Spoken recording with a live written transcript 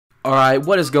Alright,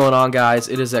 what is going on, guys?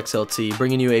 It is XLT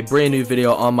bringing you a brand new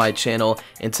video on my channel,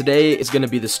 and today is going to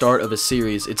be the start of a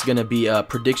series. It's going to be a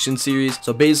prediction series.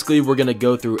 So basically we're going to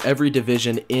go through every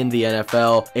division in the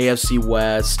NFL, AFC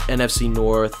West, NFC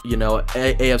North, you know,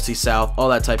 AFC South, all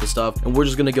that type of stuff, and we're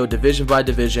just going to go division by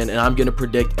division, and I'm going to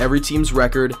predict every team's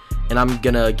record, and I'm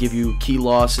going to give you key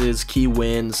losses, key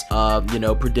wins, you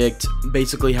know, predict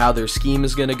basically how their scheme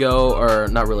is going to go, or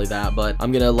not really that, but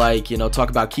I'm going to talk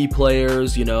about key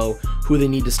players, you know, who they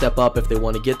need to step up if they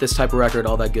want to get this type of record,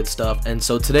 all that good stuff. And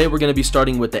so today we're going to be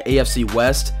starting with the AFC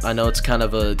West. I know it's kind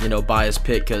of a, you know, biased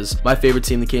pick because my favorite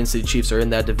team, the Kansas City Chiefs, are in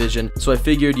that division. So I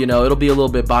figured, you know, it'll be a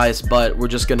little bit biased, but we're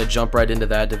just going to jump right into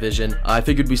that division. I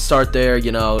figured we start there,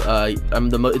 you know,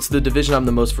 it's the division I'm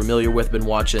the most familiar with, been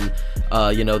watching,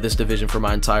 you know, this division for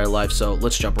my entire life. So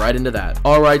let's jump right into that.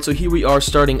 All right, so here we are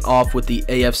starting off with the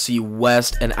AFC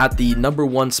West, and at the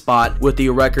 #1 spot with the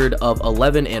record of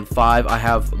 11-5, I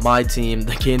have my team,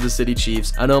 the Kansas City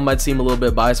Chiefs. I know it might seem a little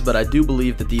bit biased, but I do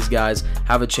believe that these guys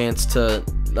have a chance to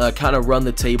kind of run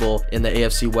the table in the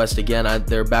AFC West again.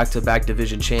 They're back-to-back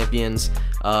division champions.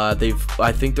 I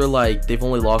think they've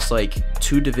only lost like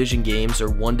 2 division games or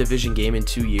 1 division game in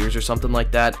 2 years or something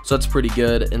like that. So that's pretty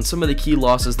good. And some of the key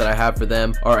losses that I have for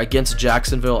them are against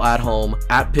Jacksonville at home,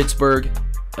 at Pittsburgh,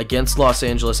 against Los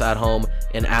Angeles at home,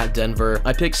 and at Denver.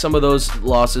 I picked some of those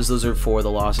losses. Those are 4 of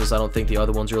the losses. I don't think the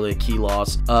other one's really a key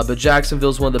loss. But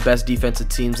Jacksonville's one of the best defensive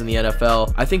teams in the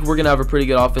NFL. I think we're going to have a pretty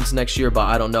good offense next year, but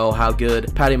I don't know how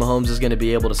good Patty Mahomes is going to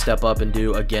be able to step up and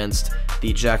do against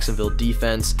the Jacksonville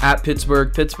defense. At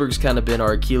Pittsburgh, Pittsburgh's kind of been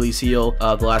our Achilles heel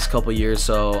the last couple years.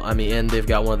 So, I mean, and they've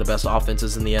got one of the best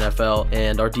offenses in the NFL,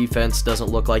 and our defense doesn't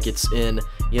look like it's in,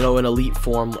 you know, an elite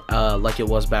form like it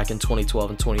was back in 2012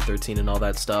 and 2013 and all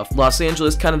that stuff. Los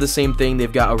Angeles, kind of the same thing.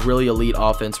 They've got a really elite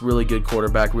offense, really good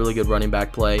quarterback, really good running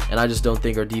back play, and I just don't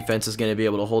think our defense is going to be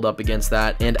able to hold up against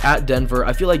that. And at Denver,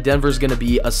 I feel like Denver's going to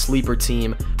be a sleeper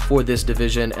team for this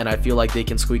division, and I feel like they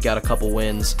can squeak out a couple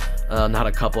wins. Not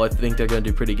a couple, I think they're going to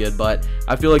do pretty good, but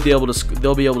I feel like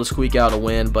they'll be able to squeak out a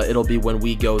win, but it'll be when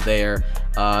we go there.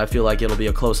 I feel like it'll be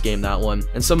a close game, that one.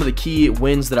 And some of the key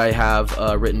wins that I have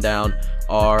written down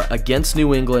are against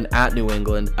New England,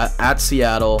 at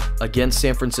Seattle, against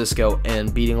San Francisco,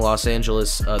 and beating Los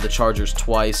Angeles, the Chargers,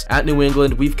 twice. At New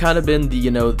England, we've kind of been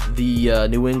the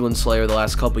New England slayer the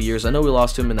last couple years. I know we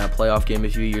lost to them in that playoff game a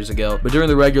few years ago, but during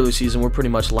the regular season, we're pretty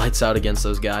much lights out against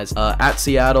those guys. At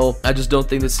Seattle, I just don't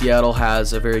think that Seattle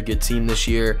has a very good team this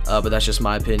year, but that's just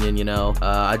my opinion, you know.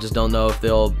 I just don't know if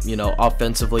they'll, you know,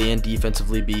 offensively and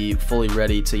defensively be fully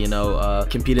ready to, you know,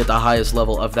 compete at the highest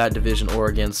level of that division or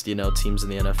against, you know, teams in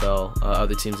the NFL,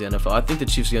 other teams in the NFL. I think the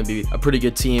Chiefs are going to be a pretty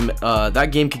good team.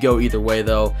 That game could go either way,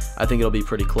 though. I think it'll be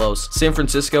pretty close. San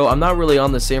Francisco, I'm not really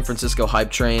on the San Francisco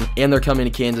hype train, and they're coming to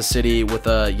Kansas City with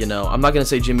a, you know, I'm not going to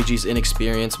say Jimmy G's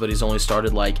inexperienced, but he's only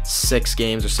started like 6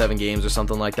 games or 7 games or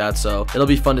something like that, so it'll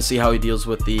be fun to see how he deals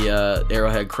with the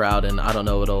Arrowhead crowd, and I don't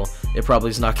know, it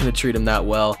probably is not going to treat him that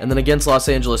well. And then against Los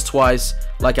Angeles twice,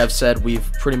 like I've said,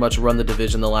 we've pretty much run the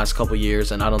division the last couple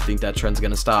years, and I don't think that trend's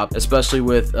going to stop, especially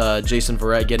with Jason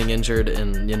Verrett getting injured,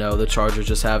 and, you know, the Chargers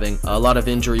just having a lot of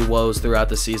injury woes throughout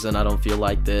the season. I don't feel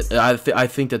like that. I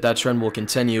think that trend will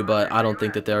continue, but I don't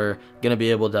think that they're going to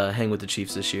be able to hang with the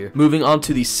Chiefs this year. Moving on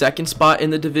to the second spot in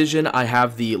the division, I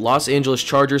have the Los Angeles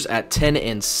Chargers at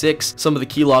 10-6. Some of the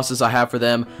key losses I have for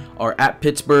them are at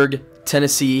Pittsburgh,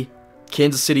 Tennessee,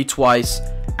 Kansas City twice,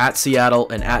 at Seattle,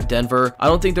 and at Denver. I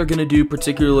don't think they're going to do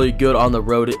particularly good on the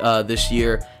road this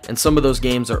year, and some of those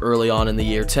games are early on in the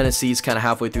year. Tennessee's kind of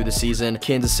halfway through the season.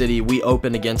 Kansas City, we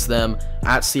opened against them.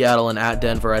 At Seattle and at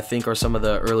Denver, I think, are some of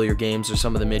the earlier games or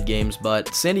some of the mid games,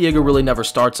 but San Diego really never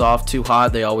starts off too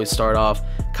hot. They always start off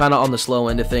kind of on the slow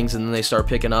end of things, and then they start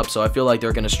picking up, so I feel like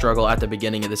they're going to struggle at the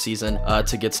beginning of the season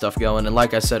to get stuff going. And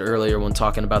like I said earlier when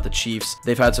talking about the Chiefs,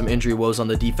 they've had some injury woes on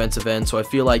the defensive end, so I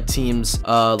feel like teams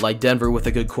like Denver with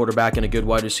a good quarterback and a good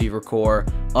wide receiver core,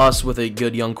 us with a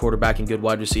good young quarterback and good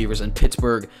wide receivers, and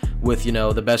Pittsburgh with, you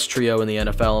know, the best trio in the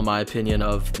NFL, in my opinion,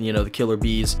 of, you know, the Killer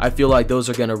Bees. I feel like those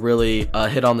are going to really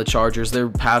hit on the Chargers. Their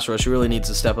pass rush really needs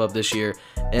to step up this year,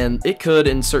 and it could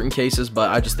in certain cases,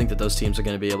 but I just think that those teams are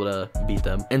going to be able to beat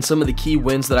them. And some of the key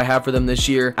wins that I have for them this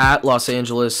year: at Los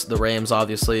Angeles, the Rams,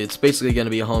 obviously. It's basically going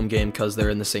to be a home game because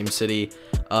they're in the same city,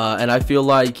 and I feel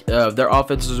like their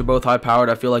offenses are both high-powered.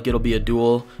 I feel like it'll be a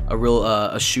duel, a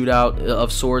shootout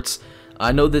of sorts.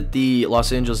 I know that the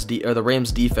the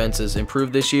Rams defense has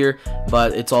improved this year,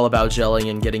 but it's all about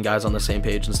gelling and getting guys on the same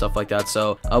page and stuff like that.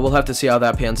 So we'll have to see how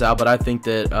that pans out, but I think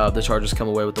that the Chargers come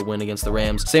away with the win against the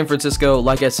Rams. San Francisco,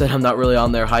 like I said, I'm not really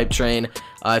on their hype train.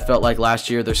 I felt like last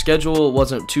year their schedule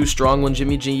wasn't too strong when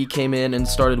Jimmy G came in and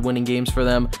started winning games for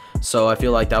them, so I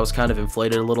feel like that was kind of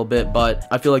inflated a little bit, but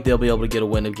I feel like they'll be able to get a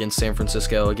win against San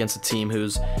Francisco, against a team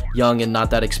who's young and not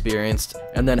that experienced.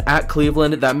 And then at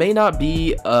Cleveland, that may not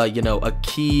be you know, a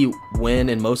key win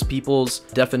in most people's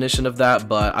definition of that,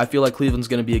 but I feel like Cleveland's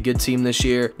going to be a good team this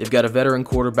year. They've got a veteran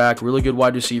quarterback, really good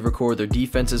wide receiver core, their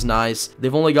defense is nice.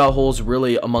 They've only got holes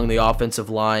really among the offensive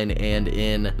line and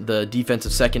in the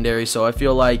defensive secondary, so I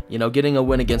feel like, you know, getting a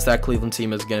win against that Cleveland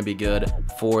team is going to be good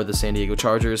for the San Diego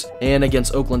Chargers. And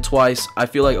against Oakland twice, I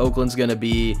feel like Oakland's going to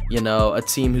be, you know, a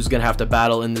team who's going to have to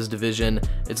battle in this division.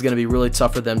 It's going to be really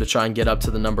tough for them to try and get up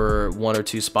to the number 1 or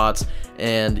 2 spots,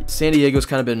 and San Diego's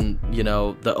kind of been, you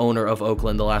know, the owner of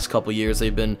Oakland the last couple years.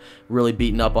 They've been really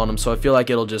beating up on them, so I feel like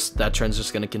that trend's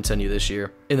just going to continue this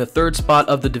year. In the third spot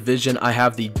of the division, I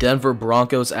have the Denver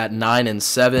Broncos at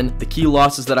 9-7. The key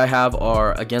losses that I have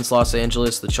are against Los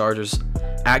Angeles, the Chargers,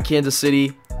 at Kansas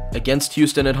City, against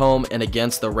Houston at home, and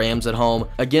against the Rams at home.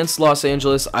 Against Los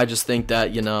Angeles, I just think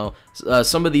that, you know,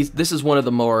 some of these, this is one of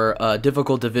the more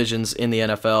difficult divisions in the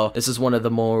NFL. This is one of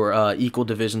the more equal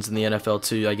divisions in the NFL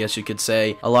too, I guess you could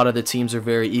say. A lot of the teams are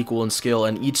very equal in skill,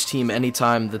 and each team,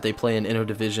 anytime that they play an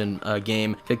interdivision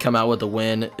game, could come out with a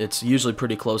win. It's usually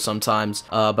pretty close sometimes,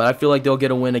 but I feel like they'll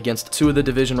get a win against 2 of the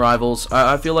division rivals.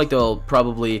 I feel like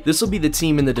this will be the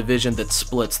team in the division that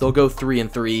splits. They'll go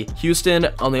 3-3. Houston,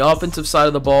 on the offensive side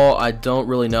of the ball, I don't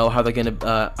really know how they're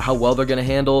gonna, how well they're gonna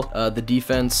handle the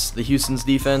defense, the Houston's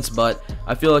defense, but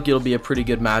I feel like it'll be a pretty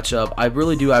good matchup. I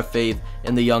really do have faith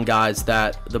in the young guys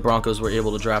that the Broncos were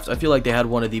able to draft. I feel like they had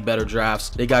one of the better drafts.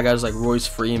 They got guys like Royce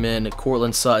Freeman,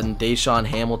 Cortland Sutton, Deshaun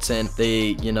Hamilton.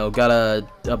 They, you know,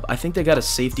 I think they got a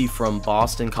safety from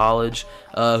Boston College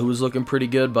who was looking pretty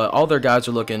good, but all their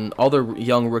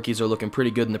young rookies are looking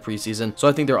pretty good in the preseason. So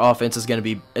I think their offense is going to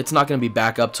be, it's not going to be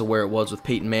back up to where it was with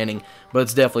Peyton Manning, but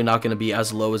it's definitely not going to be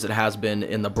as low as it has been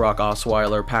in the Brock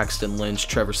Osweiler, Paxton Lynch,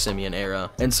 Trevor Siemian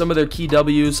era. And some of their key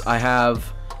W's I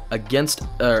have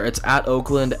it's at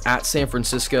Oakland, at San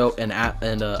Francisco, and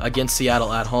against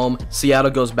Seattle at home.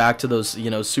 Seattle goes back to those, you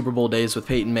know, Super Bowl days with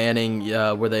Peyton Manning,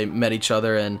 where they met each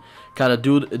other and kind of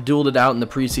dueled it out in the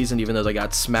preseason, even though they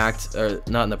got smacked, or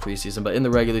not in the preseason, but in the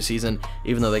regular season,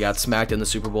 even though they got smacked in the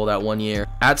Super Bowl that one year.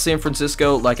 At San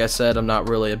Francisco, like I said, I'm not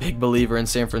really a big believer in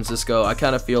San Francisco. I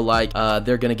kind of feel like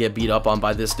they're going to get beat up on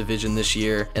by this division this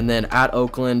year. And then at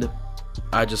Oakland,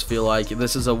 I just feel like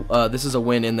this is a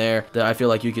win in there that I feel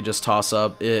like you could just toss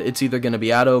up. It's either going to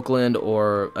be at Oakland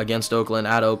or against Oakland,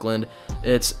 at Oakland.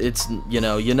 It's you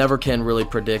know, you never can really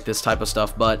predict this type of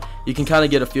stuff, but you can kind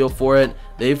of get a feel for it.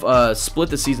 They've split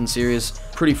the season series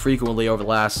pretty frequently over the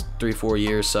last 3-4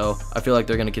 years, so I feel like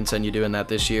they're going to continue doing that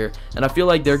this year, and I feel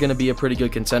like they're going to be a pretty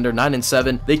good contender.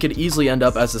 9-7, they could easily end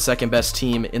up as the second best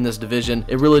team in this division.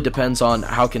 It really depends on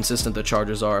how consistent the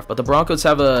Chargers are, but the Broncos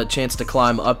have a chance to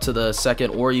climb up to the second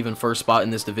or even first spot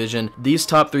in this division. These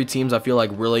top 3 teams I feel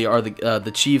like really are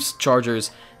the Chiefs,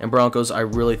 Chargers, and Broncos. I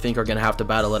really think are going to have to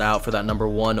battle it out for that number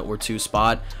 1 or 2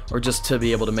 spot, or just to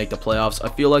be able to make the playoffs. I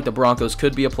feel like the Broncos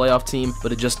could be a playoff team,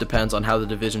 but it just depends on how the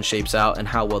division shapes out and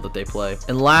how well that they play.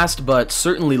 And last but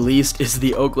certainly least is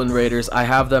the Oakland Raiders. I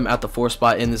have them at the 4th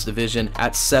spot in this division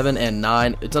at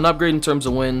 7-9. It's an upgrade in terms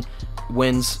of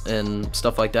wins and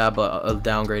stuff like that, but a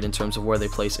downgrade in terms of where they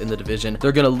place in the division.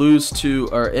 They're going to lose to,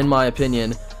 or in my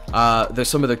opinion, there's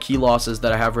some of their key losses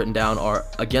that I have written down are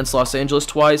against Los Angeles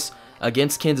twice,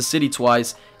 against Kansas City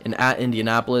twice, and at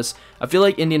Indianapolis. I feel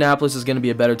like Indianapolis is going to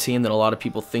be a better team than a lot of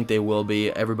people think they will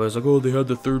be. Everybody's like, oh, they had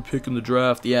the 3rd pick in the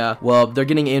draft. Yeah, well, they're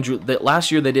getting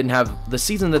last year they didn't have, the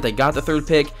season that they got the 3rd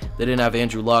pick, they didn't have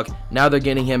Andrew Luck. Now they're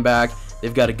getting him back.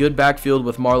 They've got a good backfield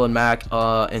with Marlon Mack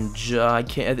and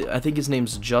I think his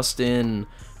name's Justin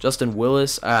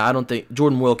Willis. I don't think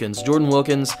Jordan Wilkins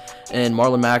and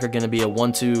Marlon Mack are going to be a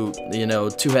 1-2, you know,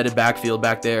 two-headed backfield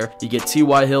back there. You get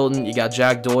T.Y. Hilton, you got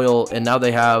Jack Doyle, and now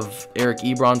they have Eric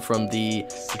Ebron from the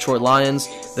Detroit Lions.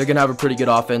 They're going to have a pretty good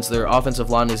offense. Their offensive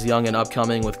line is young and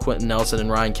upcoming with Quentin Nelson and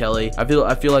Ryan Kelly. I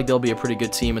feel like they'll be a pretty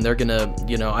good team, and they're going to,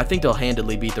 you know, I think they'll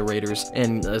handedly beat the Raiders.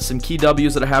 And some key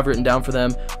W's that I have written down for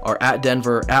them are at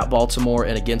Denver, at Baltimore,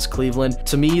 and against Cleveland.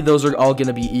 To me, those are all going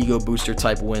to be ego booster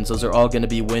type wins. Those are all going to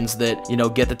be wins that, you know,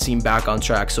 get the team back on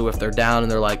track. So if they're down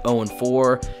and they're like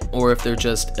 0-4, or if they're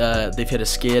just they've hit a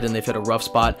skid and they've hit a rough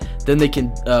spot, then they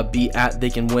can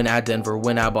win at Denver,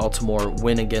 win at Baltimore,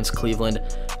 win against Cleveland,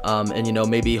 and you know,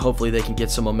 maybe hopefully they can get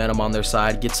some momentum on their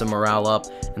side, get some morale up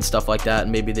and stuff like that,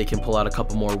 and maybe they can pull out a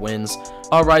couple more wins.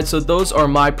 Alright, so those are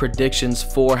my predictions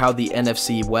for how the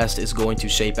NFC West is going to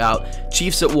shape out.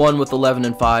 Chiefs at 1 with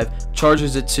 11-5,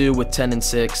 Chargers at 2 with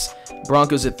 10-6,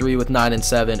 Broncos at 3 with 9 and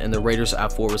 7, and the Raiders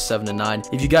at 4 with 7 and 9.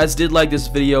 If you guys did like this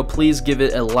video, please give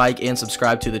it a like and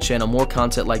subscribe to the channel. More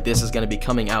content like this is going to be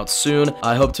coming out soon.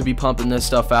 I hope to be pumping this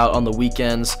stuff out on the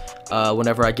weekends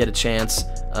whenever I get a chance,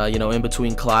 you know, in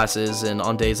between classes and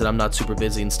on days that I'm not super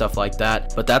busy and stuff like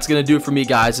that. But that's going to do it for me,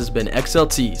 guys. It's been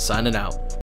XLT signing out.